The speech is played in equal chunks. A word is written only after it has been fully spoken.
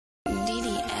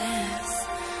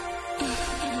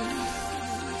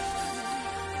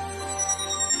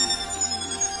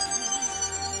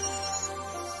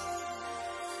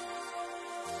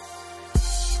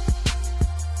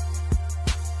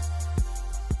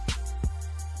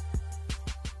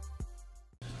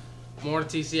Good morning,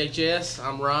 TCHS.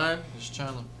 I'm Ryan. This is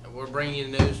Chandler. And we're bringing you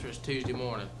the news for this Tuesday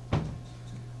morning.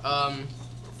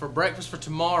 For breakfast for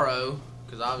tomorrow,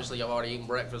 because obviously y'all already eaten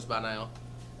breakfast by now,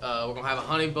 we're going to have a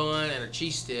honey bun and a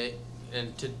cheese stick.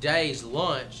 And today's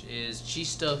lunch is cheese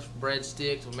stuffed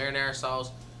breadsticks with marinara sauce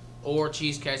or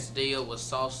cheese quesadilla with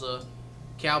salsa,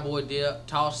 cowboy dip,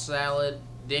 tossed salad,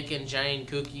 Dick and Jane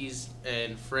cookies,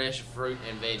 and fresh fruit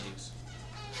and veggies.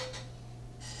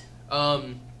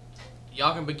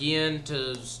 Y'all can begin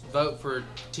to vote for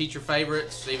teacher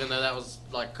favorites, even though that was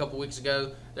like a couple weeks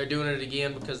ago. They're doing it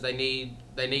again because they need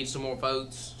some more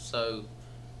votes. So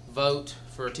vote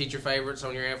for teacher favorites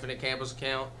on your Infinite Campus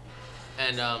account.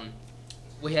 And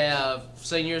we have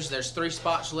seniors. There's 3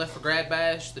 spots left for Grad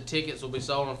Bash. The tickets will be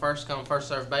sold on a first come, first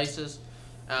served basis.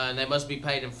 And they must be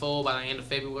paid in full by the end of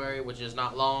February, which is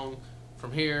not long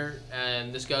from here.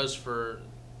 And this goes for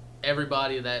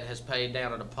everybody that has paid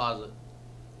down a deposit.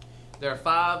 There are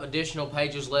 5 additional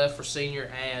pages left for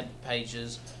senior ad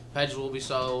pages. Pages will be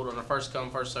sold on a first come,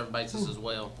 first served basis as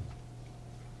well.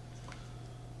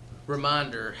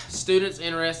 Reminder, students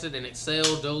interested in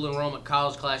Excel dual enrollment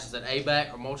college classes at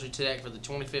ABAC or Multi-Tech for the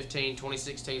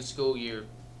 2015-2016 school year.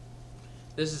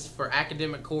 This is for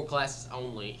academic core classes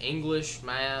only: English,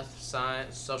 math,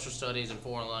 science, social studies, and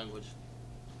foreign language.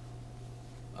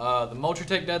 The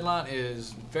Multi-Tech deadline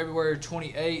is February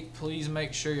 28th. Please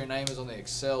make sure your name is on the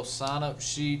Excel sign-up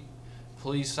sheet.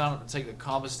 Please sign up to take the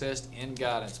Compass test in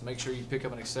guidance. Make sure you pick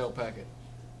up an Excel packet.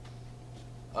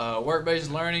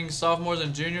 Work-based learning, sophomores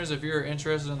and juniors, if you're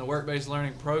interested in the work-based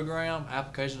learning program,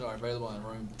 applications are available in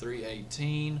room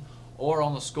 318 or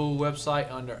on the school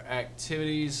website under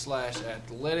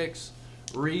activities/athletics.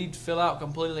 Read, fill out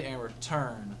completely, and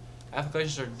return.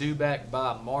 Applications are due back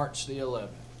by March the 11th.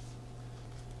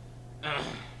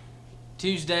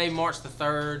 Tuesday, March the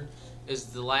 3rd is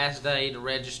the last day to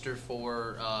register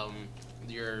for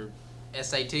your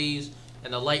SATs,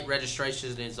 and the late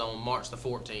registration is on March the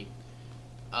 14th.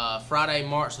 Friday,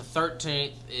 March the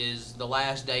 13th is the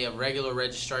last day of regular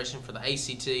registration for the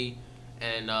ACT,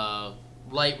 and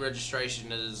late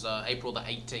registration is April the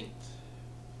 18th.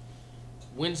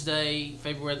 Wednesday,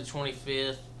 February the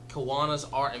 25th, Kiwanis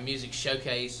Art and Music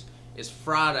Showcase is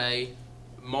Friday,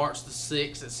 March the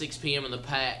 6th at 6 p.m. in the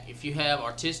PAC. If you have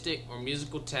artistic or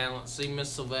musical talent, see Miss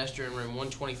Sylvester in room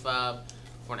 125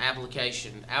 for an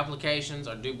application. Applications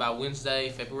are due by Wednesday,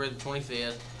 February the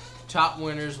 25th. Top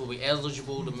winners will be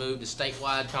eligible to move to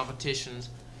statewide competitions.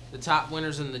 The top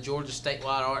winners in the Georgia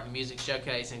Statewide Art and Music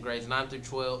Showcase in grades 9 through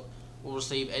 12 will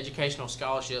receive educational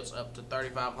scholarships up to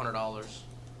 $3,500.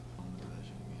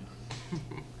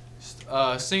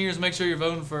 Seniors, make sure you're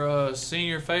voting for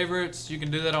senior favorites. You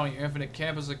can do that on your Infinite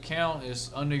Campus account.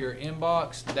 It's under your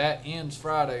inbox. That ends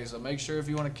Friday, so make sure if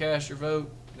you want to cast your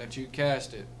vote that you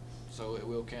cast it, so it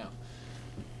will count.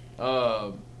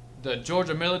 The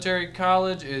Georgia Military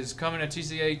College is coming to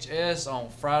TCHS on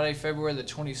Friday, February the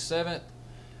 27th,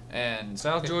 and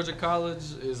South Georgia College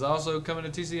is also coming to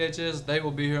TCHS. They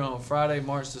will be here on Friday,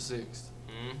 March the 6th.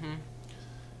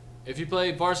 If you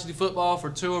played varsity football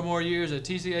for 2 or more years at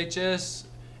TCHS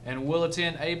and will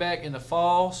attend ABAC in the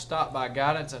fall, stop by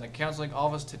Guidance and the Counseling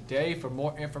Office today for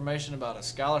more information about a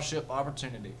scholarship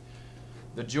opportunity.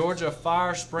 The Georgia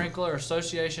Fire Sprinkler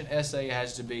Association essay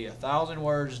has to be 1,000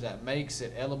 words that makes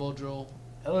it eligible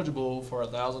for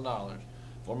 $1,000.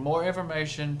 For more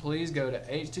information, please go to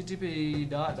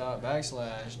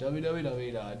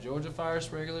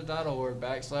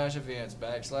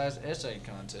http://www.georgiafiresprinkler.org/events/essay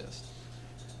contest.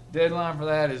 Deadline for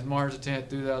that is March 10th,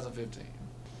 2015.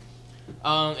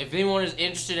 If anyone is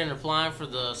interested in applying for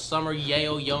the Summer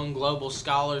Yale Young Global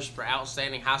Scholars for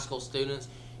Outstanding High School Students,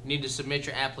 you need to submit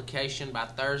your application by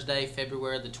Thursday,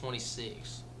 February the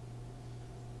 26th.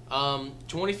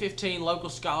 2015 local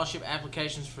scholarship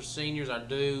applications for seniors are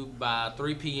due by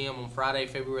 3 p.m. on Friday,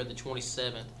 February the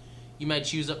 27th. You may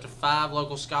choose up to 5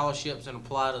 local scholarships and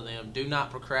apply to them. Do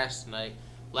not procrastinate.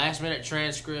 Last-minute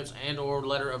transcripts and or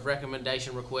letter of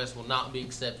recommendation requests will not be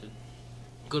accepted.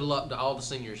 Good luck to all the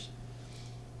seniors.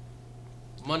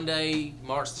 Monday,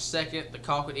 March the 2nd, the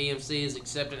Colquitt EMC is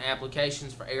accepting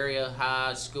applications for area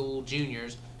high school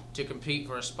juniors to compete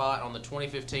for a spot on the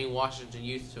 2015 Washington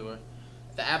Youth Tour.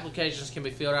 The applications can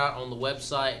be filled out on the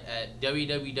website at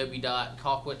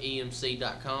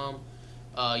www.colquittemc.com.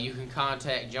 You can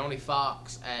contact Joni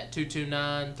Fox at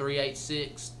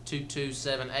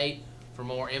 229-386-2278 for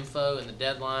more info, and the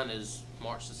deadline is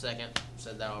March the 2nd. I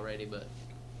said that already, but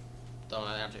throwing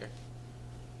that out there.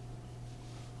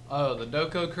 The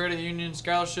DOCO Credit Union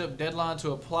Scholarship deadline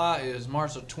to apply is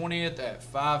March the 20th at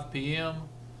 5 p.m.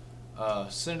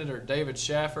 Senator David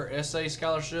Schaffer Essay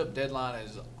Scholarship deadline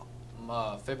is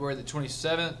February the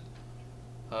 27th.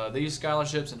 These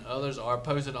scholarships and others are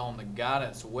posted on the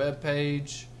guidance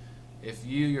webpage. If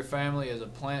you, your family, is a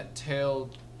Plantel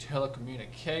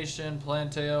telecommunication,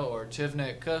 Plantel, or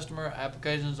TIFnet customer,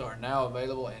 applications are now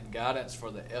available in guidance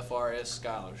for the FRS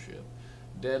scholarship.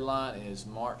 Deadline is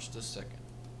March the 2nd.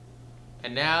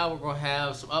 And now we're going to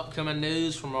have some upcoming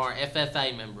news from our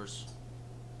FFA members.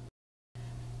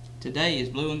 Today is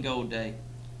Blue and Gold Day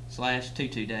 /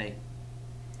 Tutu Day.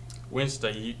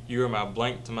 Wednesday, you are my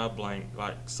blank to my blank,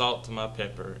 like salt to my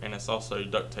pepper, and it's also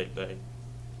duct tape day.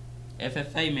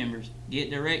 FFA members, get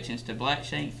directions to Black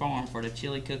Shank Farm for the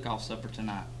chili cook-off supper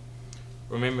tonight.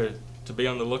 Remember to be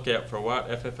on the lookout for white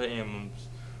FFA emblems.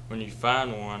 When you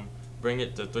find one, bring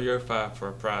it to 305 for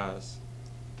a prize.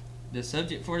 The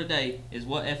subject for today is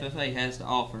what FFA has to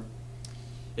offer.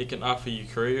 It can offer you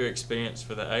career experience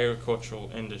for the agricultural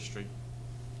industry.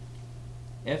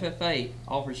 FFA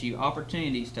offers you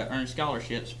opportunities to earn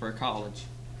scholarships for college.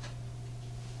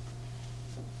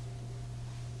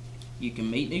 You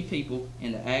can meet new people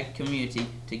in the ag community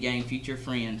to gain future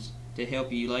friends to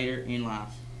help you later in life.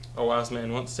 A wise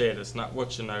man once said, it's not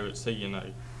what you know, it's who you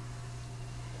know.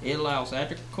 It allows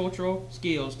agricultural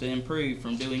skills to improve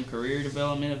from doing career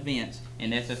development events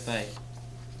in FFA.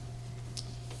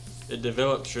 It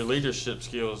develops your leadership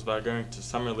skills by going to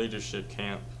summer leadership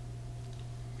camp.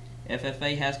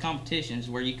 FFA has competitions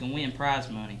where you can win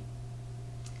prize money.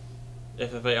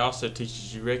 FFA also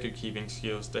teaches you record keeping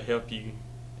skills to help you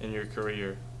in your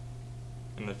career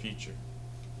in the future.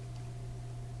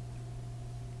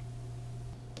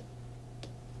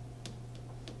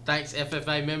 Thanks,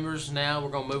 FFA members. Now we're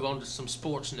going to move on to some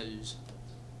sports news.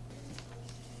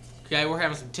 Okay, we're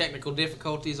having some technical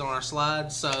difficulties on our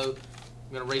slides, so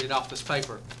I'm going to read it off this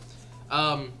paper.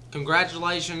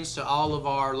 Congratulations to all of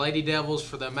our Lady Devils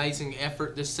for the amazing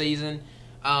effort this season.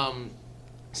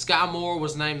 Sky Moore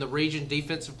was named the Region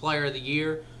Defensive Player of the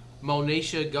Year.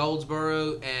 Monisha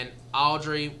Goldsboro and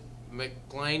Audrey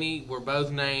McClaney were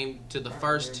both named to the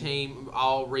first team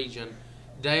All-Region.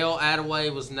 Dale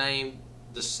Attaway was named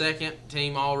the second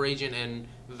team All-Region, and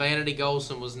Vanity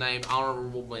Golson was named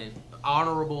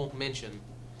honorable mention.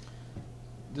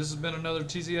 This has been another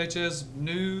TCHS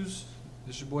News.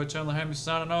 This is your boy Chandler Hamby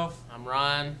signing off. I'm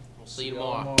Ryan. We'll see you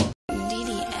tomorrow.